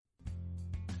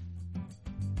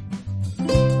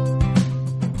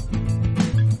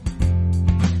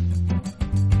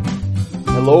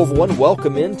Hello, everyone.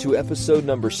 Welcome into episode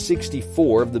number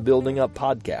 64 of the Building Up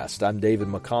Podcast. I'm David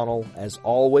McConnell. As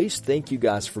always, thank you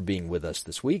guys for being with us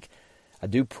this week. I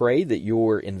do pray that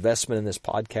your investment in this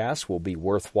podcast will be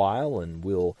worthwhile and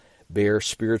will bear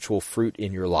spiritual fruit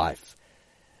in your life.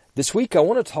 This week, I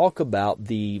want to talk about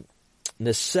the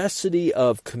necessity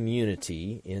of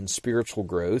community in spiritual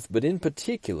growth, but in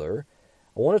particular,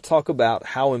 I want to talk about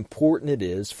how important it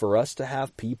is for us to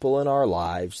have people in our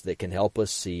lives that can help us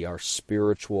see our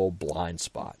spiritual blind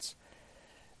spots.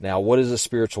 Now, what is a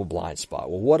spiritual blind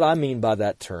spot? Well, what I mean by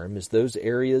that term is those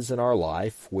areas in our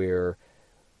life where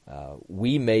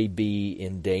we may be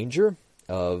in danger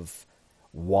of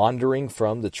wandering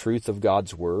from the truth of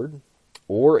God's Word,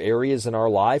 or areas in our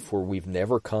life where we've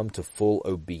never come to full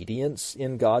obedience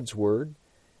in God's Word,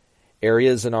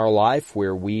 areas in our life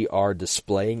where we are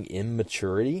displaying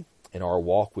immaturity in our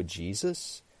walk with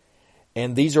Jesus.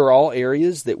 And these are all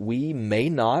areas that we may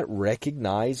not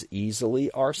recognize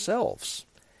easily ourselves.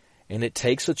 And it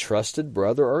takes a trusted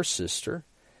brother or sister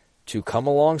to come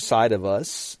alongside of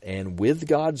us and with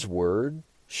God's Word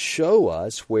show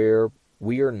us where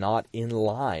we are not in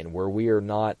line, where we are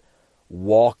not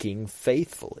walking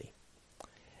faithfully.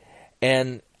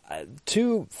 And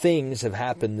two things have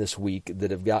happened this week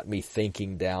that have got me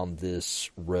thinking down this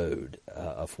road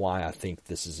of why I think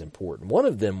this is important. One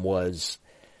of them was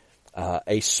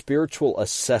a spiritual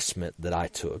assessment that I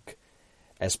took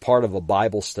as part of a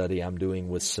Bible study I'm doing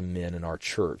with some men in our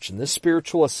church. And this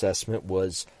spiritual assessment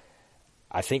was,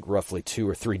 I think, roughly 2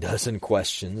 or 3 dozen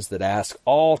questions that ask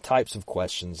all types of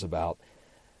questions about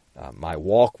my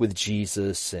walk with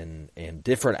Jesus and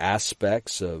different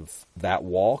aspects of that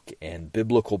walk and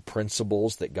biblical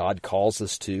principles that God calls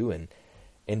us to,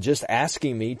 and just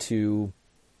asking me to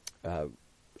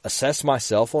assess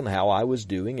myself on how I was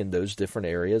doing in those different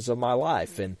areas of my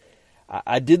life. And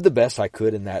I did the best I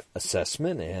could in that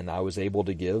assessment, and I was able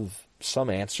to give some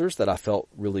answers that I felt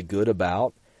really good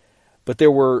about. But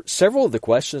there were several of the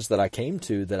questions that I came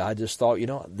to that I just thought,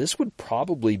 this would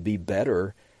probably be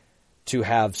better to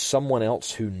have someone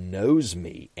else who knows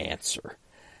me answer,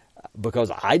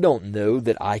 because I don't know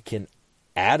that I can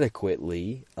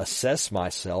adequately assess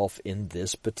myself in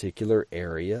this particular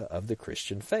area of the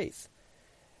Christian faith.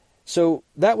 So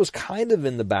that was kind of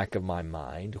in the back of my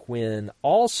mind when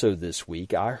also this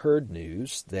week I heard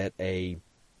news that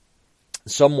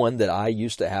someone that I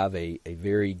used to have a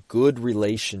very good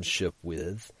relationship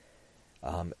with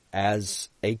as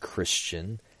a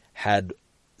Christian had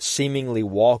seemingly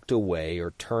walked away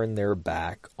or turned their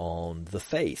back on the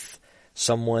faith.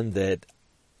 Someone that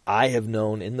I have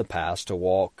known in the past to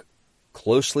walk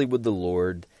closely with the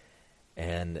Lord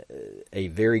and a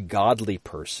very godly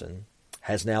person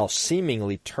has now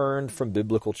seemingly turned from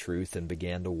biblical truth and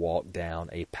began to walk down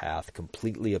a path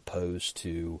completely opposed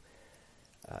to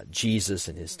Jesus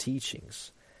and his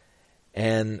teachings.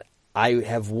 And I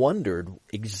have wondered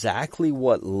exactly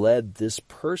what led this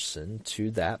person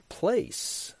to that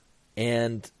place.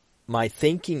 And my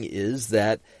thinking is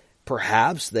that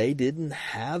perhaps they didn't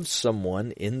have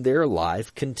someone in their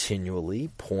life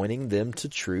continually pointing them to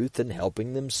truth and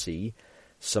helping them see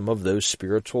some of those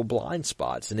spiritual blind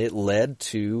spots. And it led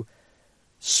to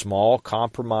small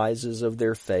compromises of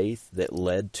their faith that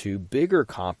led to bigger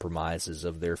compromises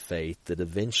of their faith that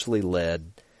eventually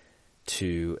led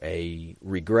to a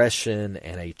regression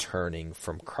and a turning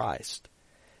from Christ.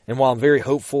 And while I'm very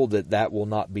hopeful that that will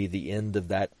not be the end of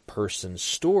that person's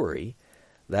story,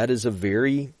 that is a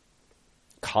very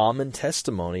common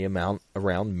testimony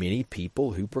around many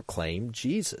people who proclaim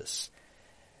Jesus.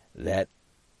 That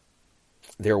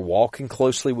they're walking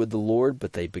closely with the Lord,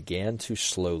 but they began to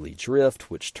slowly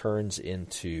drift, which turns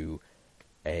into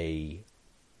an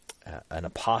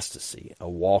apostasy, a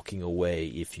walking away,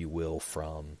 if you will,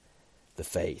 from the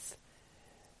faith.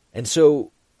 And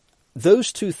so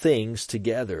those two things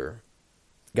together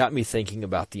got me thinking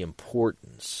about the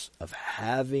importance of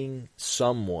having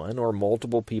someone or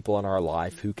multiple people in our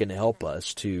life who can help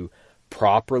us to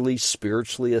properly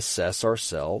spiritually assess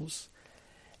ourselves,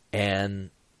 and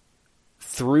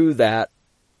through that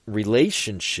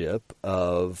relationship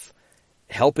of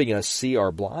helping us see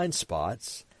our blind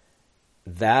spots,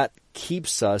 that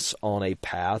keeps us on a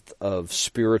path of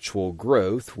spiritual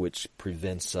growth, which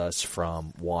prevents us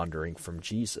from wandering from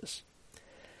Jesus.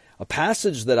 A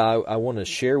passage that I want to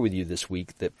share with you this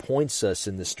week that points us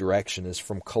in this direction is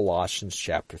from Colossians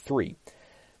chapter 3,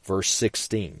 verse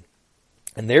 16.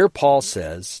 And there Paul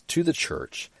says to the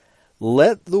church,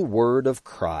 "Let the word of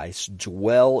Christ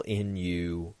dwell in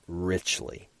you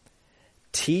richly,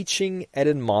 teaching and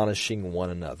admonishing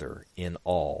one another in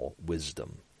all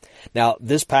wisdom." Now,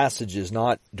 this passage is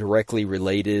not directly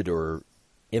related or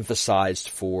emphasized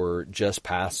for just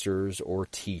pastors or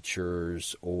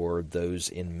teachers or those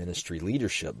in ministry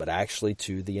leadership, but actually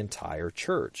to the entire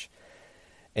church.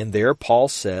 And there Paul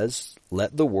says,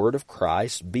 let the word of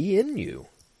Christ be in you.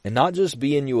 And not just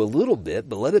be in you a little bit,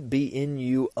 but let it be in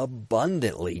you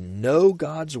abundantly. Know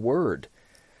God's word.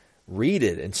 Read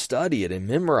it and study it and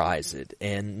memorize it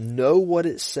and know what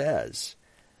it says.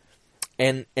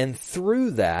 And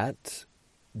through that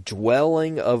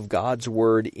dwelling of God's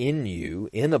word in you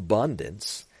in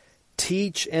abundance,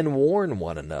 teach and warn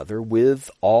one another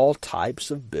with all types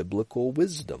of biblical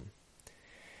wisdom.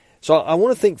 So I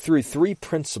want to think through three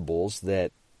principles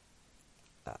that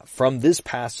from this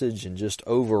passage and just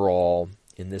overall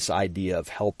in this idea of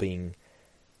helping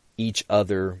each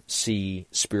other see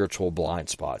spiritual blind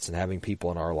spots and having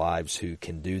people in our lives who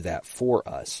can do that for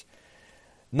us.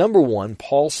 Number one,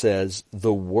 Paul says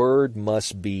the word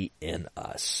must be in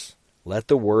us. Let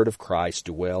the word of Christ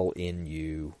dwell in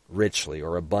you richly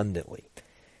or abundantly.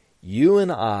 You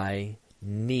and I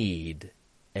need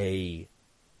a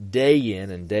day in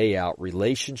and day out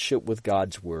relationship with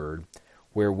God's word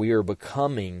where we are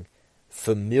becoming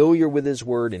familiar with His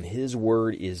word and His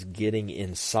word is getting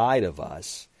inside of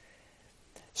us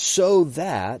so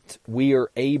that we are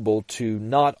able to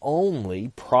not only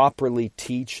properly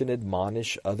teach and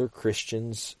admonish other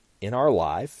Christians in our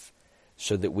life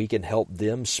so that we can help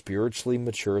them spiritually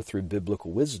mature through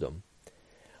biblical wisdom,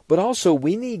 but also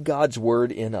we need God's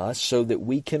word in us so that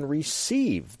we can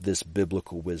receive this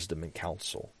biblical wisdom and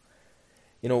counsel.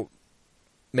 You know,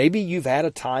 maybe you've had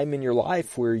a time in your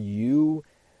life where you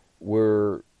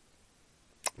were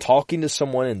talking to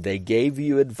someone and they gave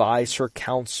you advice or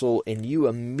counsel and you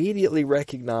immediately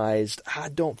recognized, I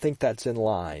don't think that's in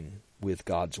line with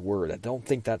God's word. I don't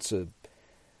think that's a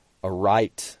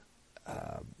right,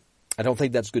 I don't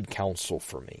think that's good counsel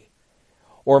for me.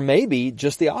 Or maybe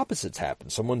just the opposite's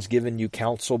happened. Someone's given you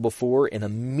counsel before and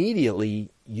immediately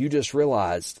you just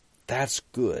realized, that's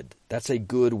good. That's a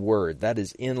good word. That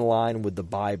is in line with the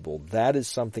Bible. That is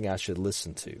something I should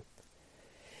listen to.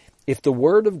 If the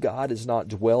Word of God is not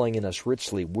dwelling in us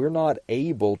richly, we're not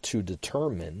able to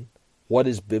determine what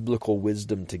is biblical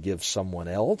wisdom to give someone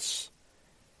else.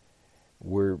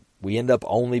 We end up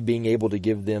only being able to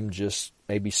give them just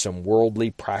maybe some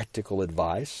worldly, practical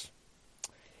advice.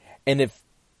 And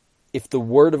if the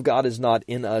Word of God is not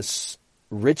in us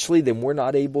richly, then we're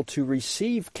not able to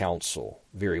receive counsel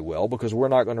very well because we're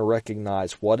not going to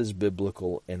recognize what is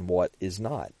biblical and what is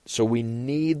not. So we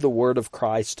need the Word of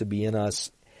Christ to be in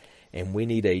us, and we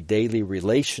need a daily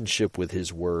relationship with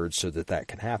His Word so that that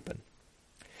can happen.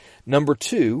 Number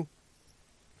two,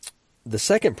 the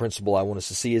second principle I want us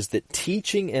to see is that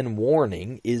teaching and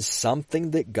warning is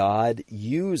something that God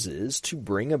uses to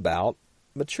bring about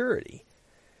maturity.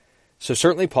 So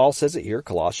certainly Paul says it here,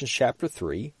 Colossians chapter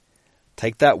 3,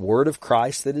 take that word of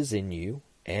Christ that is in you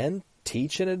and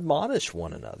teach and admonish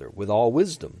one another with all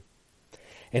wisdom.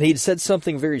 And he'd said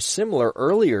something very similar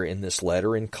earlier in this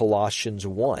letter in Colossians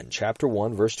 1, chapter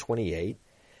 1, verse 28,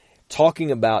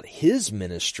 talking about his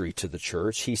ministry to the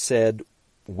church. He said,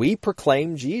 we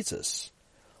proclaim Jesus,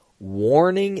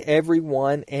 warning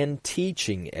everyone and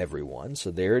teaching everyone.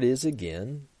 So there it is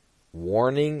again,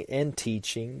 warning and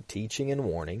teaching, teaching and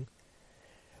warning,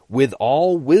 with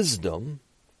all wisdom,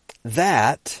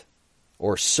 that,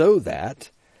 or so that,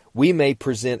 we may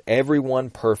present everyone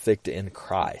perfect in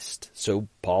Christ. So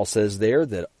Paul says there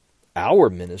that our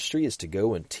ministry is to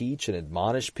go and teach and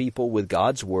admonish people with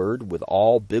God's word, with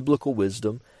all biblical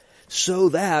wisdom, so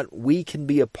that we can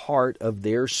be a part of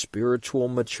their spiritual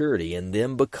maturity and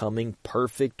them becoming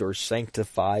perfect or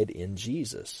sanctified in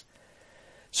Jesus.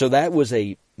 So that was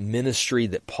a ministry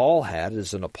that Paul had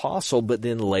as an apostle, but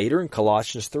then later in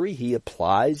Colossians 3, he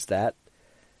applies that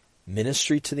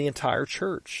ministry to the entire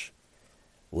church.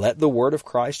 Let the word of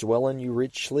Christ dwell in you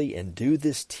richly, and do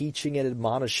this teaching and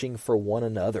admonishing for one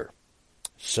another,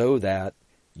 so that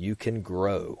you can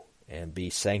grow and be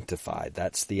sanctified.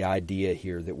 That's the idea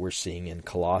here that we're seeing in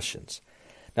Colossians.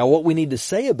 Now, what we need to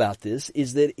say about this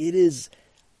is that it is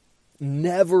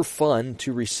never fun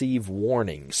to receive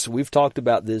warnings. We've talked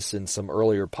about this in some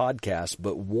earlier podcasts,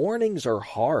 but warnings are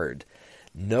hard.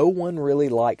 No one really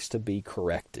likes to be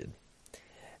corrected.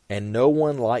 And no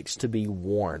one likes to be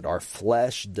warned. Our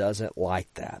flesh doesn't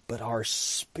like that. But our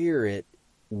spirit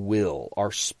will.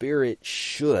 Our spirit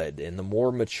should. And the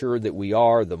more mature that we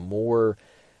are, the more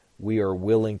we are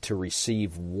willing to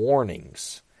receive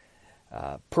warnings.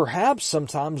 Perhaps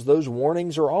sometimes those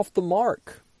warnings are off the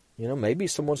mark. You know, maybe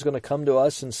someone's going to come to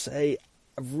us and say,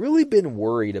 I've really been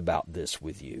worried about this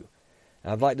with you.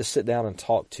 And I'd like to sit down and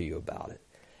talk to you about it.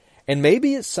 And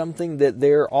maybe it's something that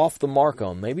they're off the mark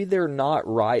on. Maybe they're not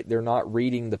right. They're not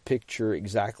reading the picture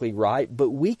exactly right. But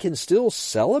we can still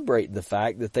celebrate the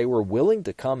fact that they were willing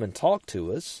to come and talk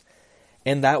to us.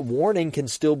 And that warning can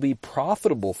still be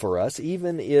profitable for us,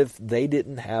 even if they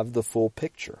didn't have the full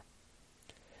picture.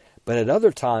 But at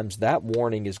other times, that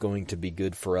warning is going to be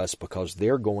good for us because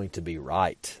they're going to be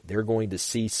right. They're going to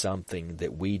see something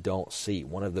that we don't see.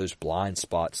 One of those blind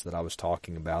spots that I was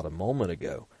talking about a moment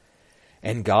ago.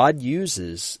 And God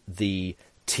uses the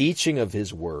teaching of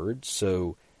His Word,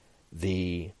 so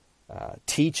the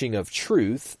teaching of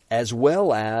truth, as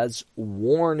well as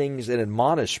warnings and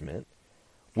admonishment,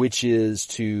 which is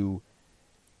to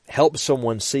help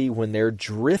someone see when they're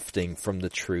drifting from the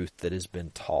truth that has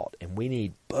been taught. And we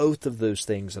need both of those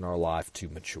things in our life to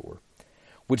mature.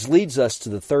 Which leads us to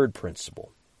the third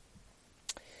principle,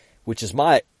 which is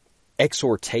my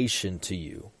exhortation to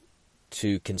you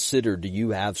to consider, do you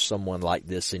have someone like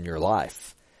this in your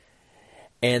life?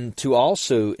 And to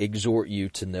also exhort you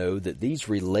to know that these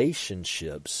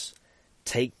relationships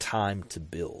take time to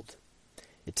build.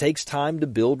 It takes time to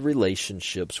build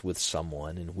relationships with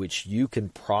someone in which you can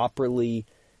properly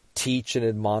teach and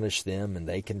admonish them, and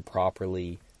they can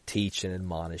properly teach and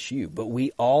admonish you. But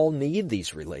we all need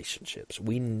these relationships.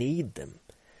 We need them.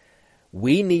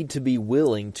 We need to be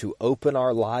willing to open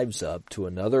our lives up to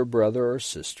another brother or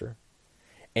sister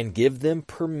and give them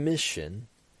permission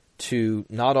to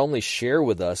not only share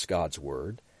with us God's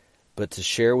Word, but to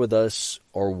share with us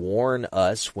or warn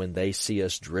us when they see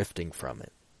us drifting from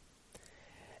it.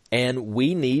 And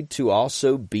we need to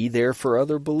also be there for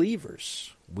other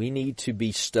believers. We need to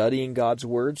be studying God's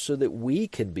Word so that we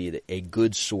can be a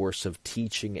good source of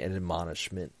teaching and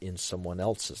admonishment in someone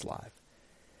else's life.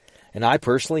 And I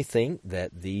personally think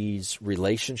that these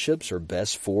relationships are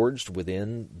best forged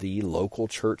within the local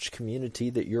church community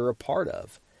that you're a part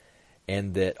of,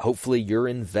 and that hopefully you're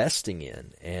investing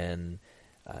in and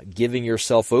giving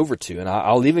yourself over to. And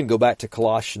I'll even go back to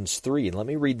Colossians 3, and let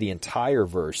me read the entire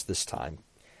verse this time.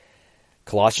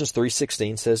 Colossians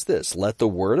 3:16 says this, "Let the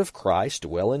word of Christ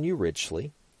dwell in you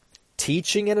richly,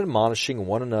 teaching and admonishing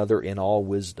one another in all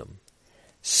wisdom,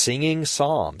 singing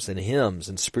psalms and hymns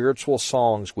and spiritual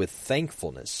songs with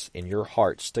thankfulness in your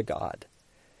hearts to God."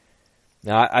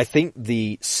 Now, I think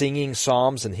the singing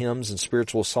psalms and hymns and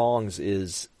spiritual songs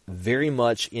is very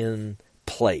much in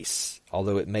place,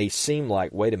 although it may seem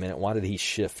like, wait a minute, why did he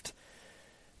shift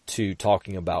to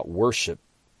talking about worship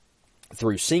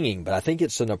through singing? But I think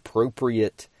it's an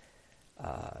appropriate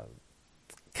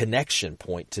connection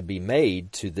point to be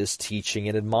made to this teaching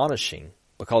and admonishing.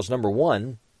 Because number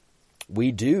one,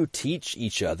 we do teach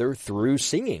each other through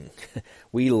singing.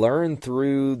 We learn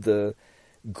through the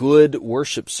good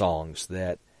worship songs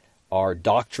that are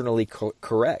doctrinally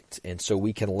correct. And so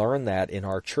we can learn that in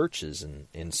our churches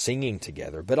and singing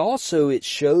together. But also it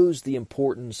shows the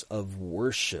importance of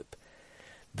worship.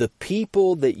 The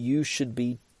people that you should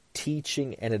be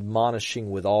teaching and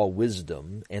admonishing with all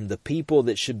wisdom, and the people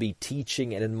that should be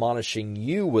teaching and admonishing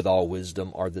you with all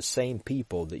wisdom are the same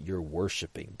people that you're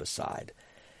worshiping beside.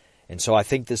 And so I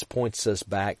think this points us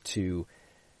back to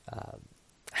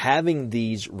having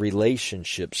these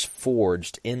relationships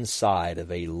forged inside of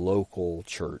a local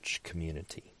church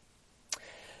community.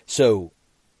 So,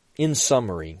 in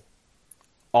summary,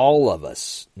 all of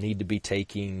us need to be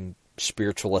taking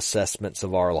spiritual assessments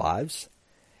of our lives,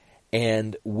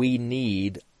 and we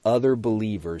need other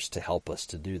believers to help us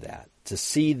to do that, to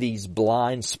see these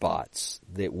blind spots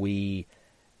that we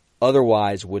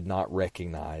otherwise would not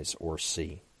recognize or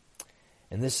see.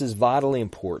 And this is vitally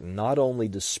important, not only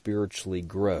to spiritually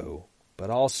grow, but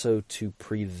also to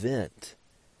prevent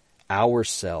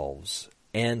ourselves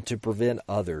and to prevent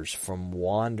others from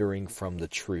wandering from the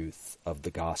truth of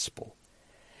the gospel.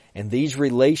 And these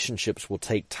relationships will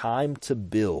take time to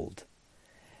build,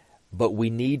 but we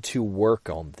need to work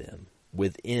on them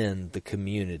within the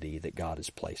community that God has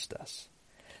placed us.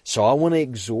 So I want to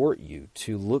exhort you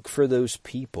to look for those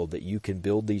people that you can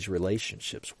build these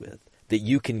relationships with, that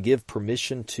you can give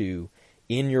permission to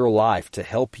in your life to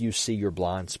help you see your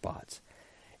blind spots,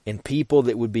 and people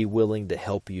that would be willing to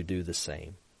help you do the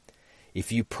same.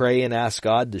 If you pray and ask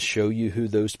God to show you who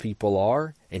those people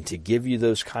are and to give you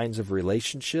those kinds of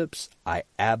relationships, I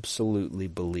absolutely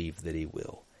believe that He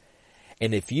will.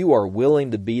 And if you are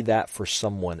willing to be that for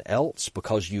someone else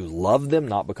because you love them,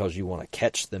 not because you want to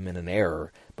catch them in an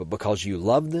error, but because you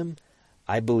love them,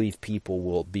 I believe people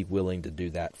will be willing to do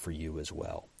that for you as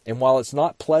well. And while it's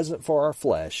not pleasant for our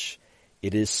flesh,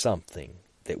 it is something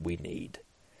that we need.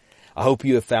 I hope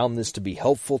you have found this to be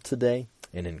helpful today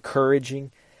and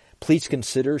encouraging. Please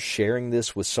consider sharing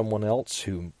this with someone else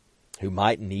who who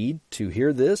might need to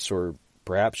hear this, or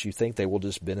perhaps you think they will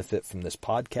just benefit from this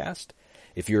podcast.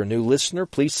 If you're a new listener,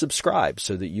 please subscribe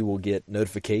so that you will get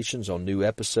notifications on new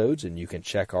episodes and you can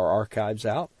check our archives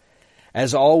out.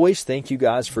 As always, thank you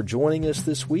guys for joining us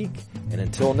this week, and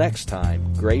until next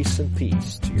time, grace and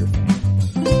peace to your family.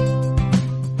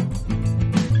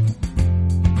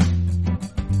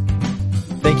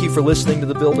 Thank you for listening to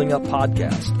the Building Up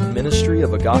Podcast, a ministry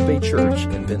of Agape Church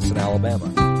in Benson,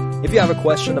 Alabama. If you have a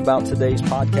question about today's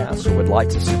podcast or would like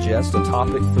to suggest a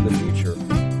topic for the future,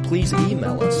 please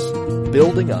email us,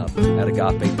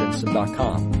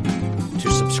 buildingup@agapebenson.com.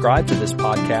 To subscribe to this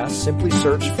podcast, simply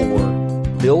search for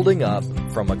Building Up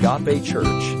from Agape Church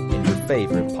in your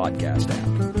favorite podcast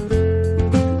app.